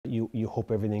hope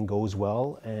everything goes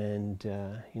well, and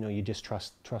you just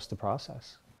trust the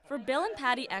process. For Bill and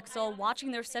Patty Exel,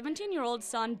 watching their 17-year-old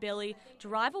son Billy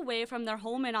drive away from their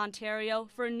home in Ontario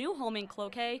for a new home in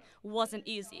Cloquet wasn't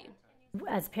easy.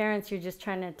 As parents, you're just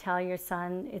trying to tell your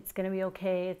son it's going to be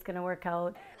okay, it's going to work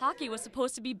out. Hockey was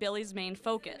supposed to be Billy's main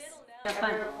focus. Have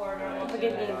fun. Have a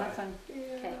good game. Have fun.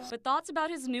 Okay. But thoughts about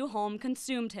his new home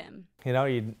consumed him. You know,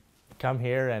 you come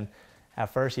here and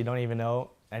at first you don't even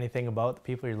know anything about the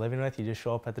people you're living with. You just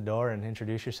show up at the door and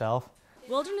introduce yourself.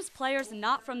 Wilderness players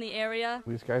not from the area,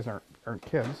 these guys aren't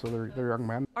kids, so they're young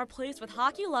men, are placed with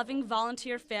hockey-loving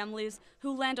volunteer families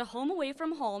who land a home away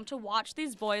from home to watch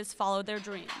these boys follow their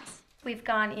dreams. We've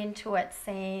gone into it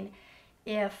saying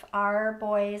if our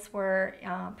boys were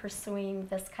pursuing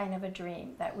this kind of a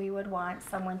dream, that we would want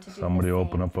someone to do somebody the same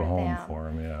open up a home them. for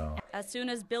them, yeah. As soon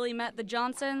as Billy met the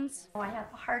Johnsons, I have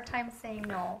a hard time saying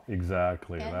no.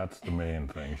 Exactly, that's the main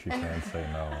thing. She can't say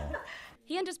no.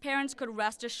 He and his parents could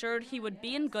rest assured he would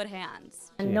be in good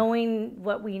hands. And knowing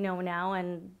what we know now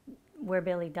and where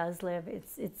Billy does live,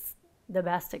 it's the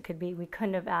best it could be. We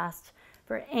couldn't have asked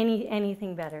for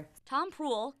anything better. Tom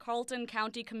Proul, Carleton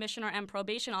County Commissioner and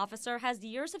Probation Officer, has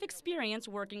years of experience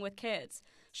working with kids.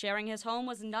 Sharing his home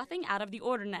was nothing out of the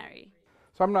ordinary.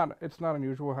 So it's not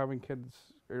unusual having kids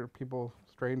or people,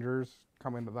 strangers,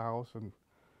 come into the house, and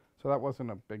so that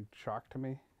wasn't a big shock to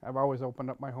me. I've always opened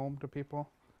up my home to people.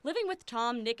 Living with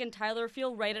Tom, Nick and Tyler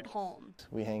feel right at home.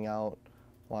 We hang out,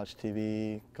 watch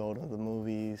TV, go to the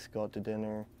movies, go out to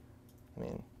dinner. I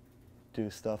mean,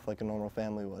 do stuff like a normal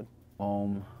family would.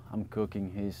 Home, I'm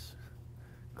cooking, he's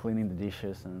cleaning the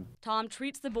dishes. And Tom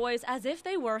treats the boys as if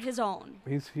they were his own.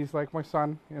 He's like my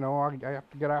son, you know. I have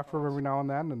to get after him every now and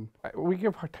then, and we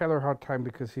give Tyler a hard time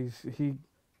because he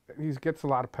gets a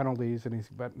lot of penalties and he's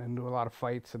gotten into a lot of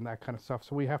fights and that kind of stuff.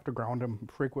 So we have to ground him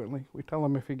frequently. We tell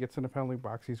him if he gets in a penalty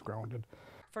box, he's grounded.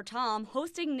 For Tom,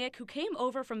 hosting Nick, who came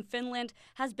over from Finland,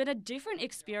 has been a different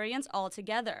experience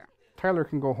altogether. Tyler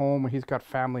can go home, and he's got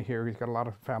family here. He's got a lot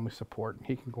of family support, and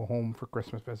he can go home for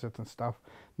Christmas visits and stuff.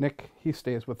 Nick, he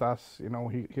stays with us. You know,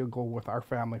 he'll go with our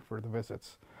family for the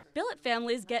visits. Billet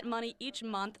families get money each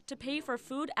month to pay for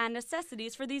food and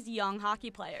necessities for these young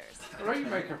hockey players. What are you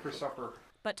making for supper?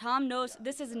 But Tom knows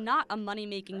this is not a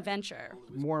money-making venture.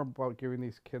 More about giving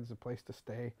these kids a place to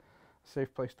stay, a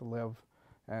safe place to live,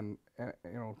 and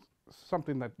you know,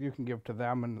 something that you can give to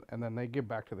them, and then they give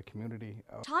back to the community.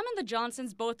 Tom and the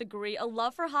Johnsons both agree a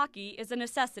love for hockey is a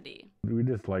necessity. We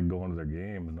just like going to their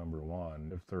games, number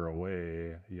one. If they're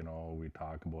away, you know, we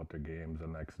talk about their games the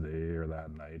next day or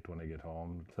that night when they get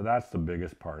home. So that's the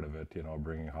biggest part of it, you know,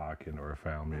 bringing hockey into our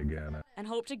family again. And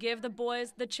hope to give the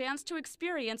boys the chance to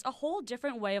experience a whole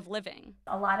different way of living.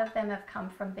 A lot of them have come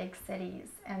from big cities,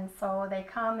 and so they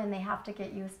come and they have to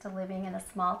get used to living in a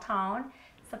small town.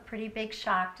 It's a pretty big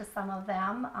shock to some of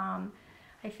them.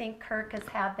 I think Kirk has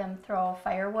had them throw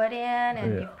firewood in,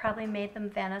 and you've probably made them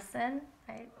venison.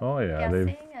 Oh yeah,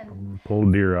 they've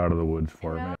pulled deer out of the woods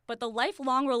for me. But the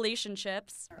lifelong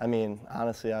relationships, I mean,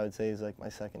 honestly, I would say he's like my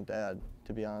second dad,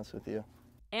 to be honest with you.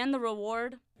 And the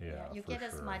reward, you get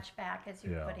as much back as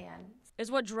you put in,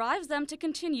 is what drives them to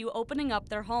continue opening up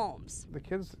their homes. The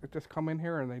kids just come in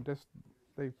here and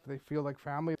they feel like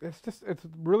family. It's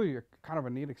really a kind of a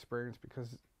neat experience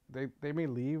because they may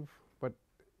leave, but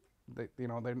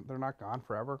they're not gone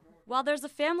forever. While there's a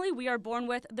family we are born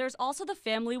with, there's also the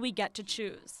family we get to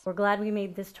choose. We're glad we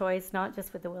made this choice, not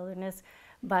just with the Wilderness,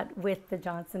 but with the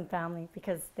Johnson family,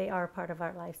 because they are part of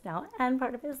our lives now and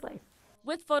part of his life.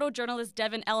 With photojournalist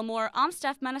Devin Elmore, I'm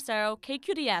Stef Manisero,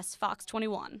 KQDS, Fox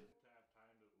 21.